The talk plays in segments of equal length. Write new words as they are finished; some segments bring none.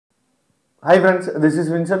Hi friends, this is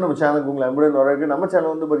Vincent. நம்ம சேனலுக்கு உங்களை அன்புடன் வரவேற்கிறேன். நம்ம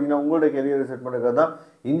சேனல் வந்து பார்த்தீங்கன்னா உங்களோட கெரியரை செட் பண்ணுறதுக்காக தான்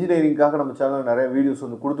இன்ஜினியரிங்காக நம்ம சேனல் நிறைய வீடியோஸ்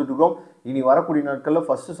வந்து கொடுத்துட்டு இருக்கோம். இனி வரக்கூடிய நாட்களில்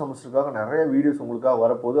ஃபர்ஸ்ட் செமஸ்டருக்காக நிறைய வீடியோஸ் உங்களுக்காக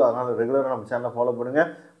வரப்போகுது. அதனால் ரெகுலராக நம்ம சேனலை ஃபாலோ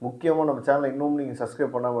பண்ணுங்கள். முக்கியமாக நம்ம சேனலை இன்னும் நீங்கள்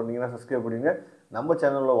சப்ஸ்கிரைப் பண்ணாமல் இருந்தீங்கன்னா சப்ஸ்கிரைப் பண்ணுங்க. நம்ம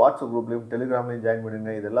சேனலில் வாட்ஸ்அப் குரூப்லையும் டெலிகிராம்லையும் ஜாயின்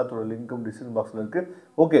பண்ணுங்க. இது எல்லாத்தோட லிங்க்கும் டிஸ்கிரிப்ஷன் பாக்ஸில் இருக்குது.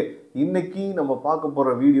 ஓகே, இன்னைக்கு நம்ம பார்க்க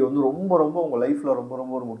போகிற வீடியோ வந்து ரொம்ப உங்கள் லைஃப்பில்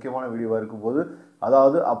ரொம்ப ஒரு முக்கியமான வீடியோவாக இருக்கும் போது,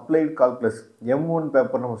 அதாவது அப்ளைட் கால்குலஸ் M1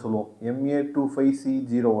 பேப்பர் நம்ம சொல்லுவோம்.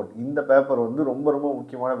 MA25C01 இந்த பேப்பர் வந்து ரொம்ப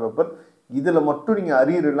முக்கியமான பேப்பர். இதில் மட்டும் நீங்கள்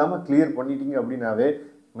அரியர் இல்லாமல் கிளியர் பண்ணிட்டீங்க அப்படின்னாவே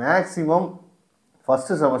மேக்ஸிமம்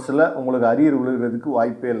ஃபஸ்ட்டு செமஸ்டரில் உங்களுக்கு அரியர் விழுகிறதுக்கு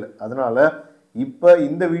வாய்ப்பே இல்லை. அதனால் இப்போ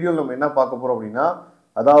இந்த வீடியோவில் நம்ம என்ன பார்க்க போகிறோம் அப்படின்னா,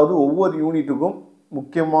 அதாவது ஒவ்வொரு யூனிட்டுக்கும்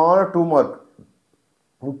முக்கியமான 2 மார்க்,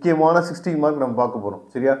 முக்கியமான 16 மார்க் நம்ம பார்க்க போகிறோம்.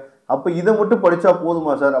 சரியா? அப்போ இதை மட்டும் படித்தா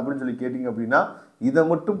போதுமா சார் அப்படின்னு சொல்லி கேட்டிங்க அப்படின்னா, இதை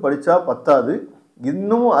மட்டும் படித்தா பத்தாது.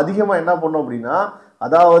 இன்னும் அதிகமாக என்ன பண்ணோம் அப்படின்னா,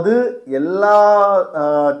 அதாவது எல்லா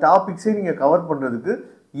டாபிக்ஸையும் நீங்கள் கவர் பண்ணுறதுக்கு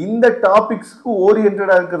இந்த டாபிக்ஸ்க்கு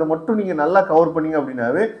ஓரியன்டாக இருக்கிறத மட்டும் நீங்கள் நல்லா கவர் பண்ணீங்க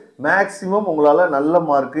அப்படின்னாவே மேக்ஸிமம் உங்களால் நல்ல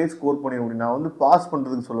மார்க்கே ஸ்கோர் பண்ணிட முடியும். நான் வந்து பாஸ்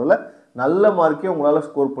பண்ணுறதுக்கு சொல்லலை, நல்ல மார்க்கே உங்களால்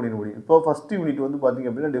ஸ்கோர் பண்ணிட முடியும். இப்போ ஃபஸ்ட் யூனிட் வந்து பார்த்தீங்க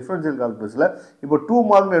அப்படின்னா டிஃபரன்ஷியல் கால்குலஸில் இப்போ 2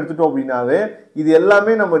 மார்க்னு எடுத்துட்டோம் அப்படின்னாவே இது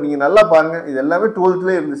எல்லாமே நீங்கள் நல்லா பாருங்கள், இது எல்லாமே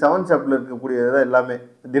 12th இருந்து 7th சாப்டரில் இருக்கக்கூடியது எல்லாமே.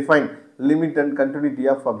 Define, limit and continuity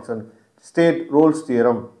of function, state, Rolle's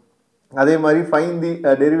theorem, அதே மாதிரி find the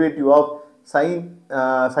derivative of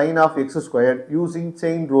sine of X square using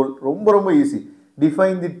chain rule, ரொம்ப ஈஸி.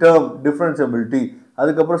 டிஃபைன் தி டேர்ம் டிஃபரன்ஷியபிலிட்டி,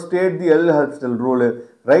 அதுக்கப்புறம் state the L hospital rule,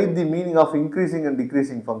 right the meaning of increasing and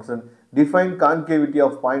decreasing function, define concavity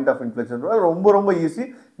of point of inflection. ரொம்ப easy.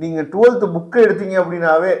 நீங்கள் 12th புக்கை எடுத்தீங்க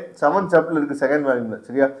அப்படின்னாவே 7th சாப்டரில் இருக்குது second வேல்யூமில்.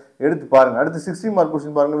 சரியா? எடுத்து பாருங்கள். அடுத்து 60 மார்க்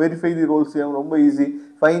கொஸ்டின் பாருங்கள். வெரிஃபை தி ரோல்ஸ் தியரம், ரொம்ப easy.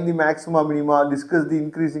 Find the maxima minima, discuss the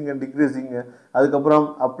increasing and decreasing, அதுக்கப்புறம்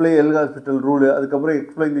அப்ளை எல் ஹாஸ்பிட்டல் ரூல், அதுக்கப்புறம்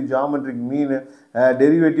explain the geometric mean,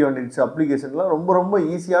 derivative and it's அப்ளிகேஷன்லாம் ரொம்ப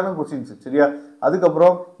ஈஸியான கொஸ்டின்ஸ். சரியா?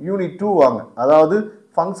 அதுக்கப்புறம் யூனிட் 2 வாங்க. அதாவது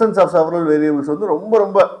ஃபங்க்ஷன்ஸ் ஆஃப் செவரல் வேரியபிள்ஸ் வந்து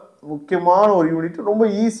ரொம்ப முக்கியமான ஒரு யூனிட், ரொம்ப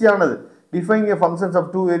ஈஸியானது. Define A functions of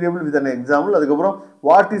 2 variable with an example. அதுக்கப்புறம்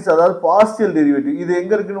வாட் இஸ், அதாவது பார்ஷியல் டெரிவேட்டிவ், இது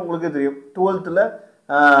எங்கே இருக்குன்னு உங்களுக்கே தெரியும். 12th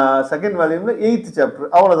செகண்ட் வேல்யூமில் 8th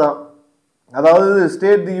சாப்டர், அவ்வளோதான். அதாவது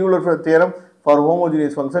state the Euler theorem for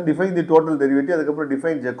homogeneous function, define the total derivative, அதுக்கப்புறம்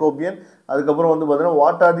டிஃபைன் ஜெகோபியன், அதுக்கப்புறம் வந்து பார்த்தீங்கன்னா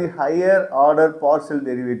what are the higher order partial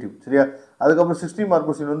derivative. சரியா? அதுக்கப்புறம் 60 மார்க்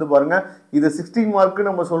கொஸ்டின் வந்து பாருங்கள். இது 16 மார்க்கு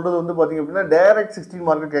நம்ம சொல்கிறது வந்து பார்த்தீங்க அப்படின்னா டைரக்ட் 16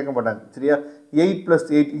 மார்க்கு கேட்க மாட்டாங்க. சரியா? 8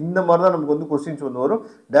 + 8 இந்த மாதிரி தான் நமக்கு வந்து கொஸ்டின்ஸ் வந்து வரும்.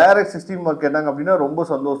 டைரக்ட் 16 மார்க் கேட்டாங்க அப்படின்னா ரொம்ப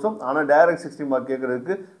சந்தோஷம். ஆனால் டைரக்ட் 16 மார்க்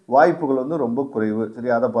கேட்கறதுக்கு வாய்ப்புகள் வந்து ரொம்ப குறைவு.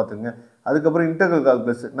 சரியா? அதை பார்த்துங்க. அதுக்கப்புறம் இன்டெக்ரல்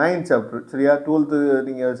கால்குலஸ் 9th சாப்டர். சரியா? 12th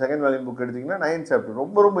நீங்கள் செகண்ட் வேல்யூம் புக் எடுத்தீங்கன்னா 9th சாப்டர்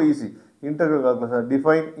ரொம்ப ஈஸி. இன்டெக்ரல் கால்குலஸ்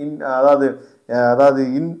டிஃபைன் அதாவது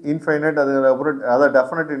இன்ஃபைனைட், அதுக்கப்புறம் அதாவது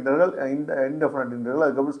டெஃபினட் இன்டெக்ரல், இன்டெஃபினட் இன்டெக்ரல்,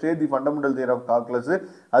 அதுக்கப்புறம் state the fundamental theorem of calculus,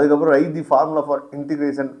 அதுக்கப்புறம் right the formula for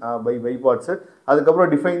integration by parts,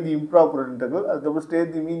 அதுக்கப்புறம் டிஃபைன் தி இம்ப்ராப்பர் இன்டெக்ரல், அதுக்கப்புறம்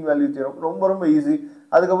ஸ்டேட் தி மீன் வேல்யூ தியரம், ரொம்ப easy.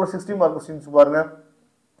 அதுக்கப்புறம் 60 மார்க் கொஸ்டின்ஸ் பாருங்கள்,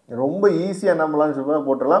 ரொம்ப ஈஸியாக நம்மளாம் சொல்லி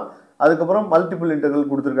போட்டுடலாம். அதுக்கப்புறம் மல்டிபிள் இன்டெக்ரல்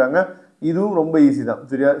கொடுத்துருக்காங்க, இதுவும் ரொம்ப ஈஸி தான்.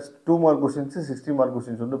 சரியா? 2 மார்க் கொஸ்டின்ஸ், 60 மார்க்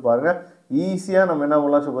கொஸ்டின்ஸ் வந்து பாருங்கள். ஈஸியாக நம்ம என்ன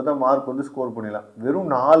பண்ணலாம் சொல்லி பார்த்தா மார்க் வந்து ஸ்கோர் பண்ணிடலாம். வெறும்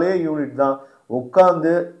 4 யூனிட் தான்.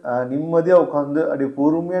 உட்காந்து நிம்மதியாக உட்காந்து அப்படியே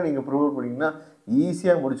பொறுமையாக நீங்கள் ப்ரிப்பேர் பண்ணிங்கன்னா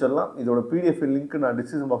ஈஸியாக முடிச்சிடலாம். இதோட பிடிஎஃப் லிங்க் நான்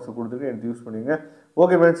டிஸ்கிரிப்ஷன் பாக்ஸில் கொடுத்துருக்கேன், எடுத்து யூஸ் பண்ணுவீங்க.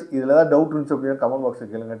 ஓகே ஃப்ரெண்ட்ஸ், இதில் ஏதாவது டவுட் இருந்துச்சு அப்படின்னா கமெண்ட்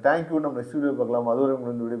பாக்ஸில் கேளுங்க. தேங்க்யூ. நம்ம நெக்ஸ்ட் வீடியோ பார்க்கலாம். அதுவரை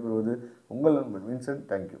உங்களுக்கு விடைபெறுவது உங்கள் நண்பன் வின்சென்ட்.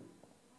 தேங்க்யூ.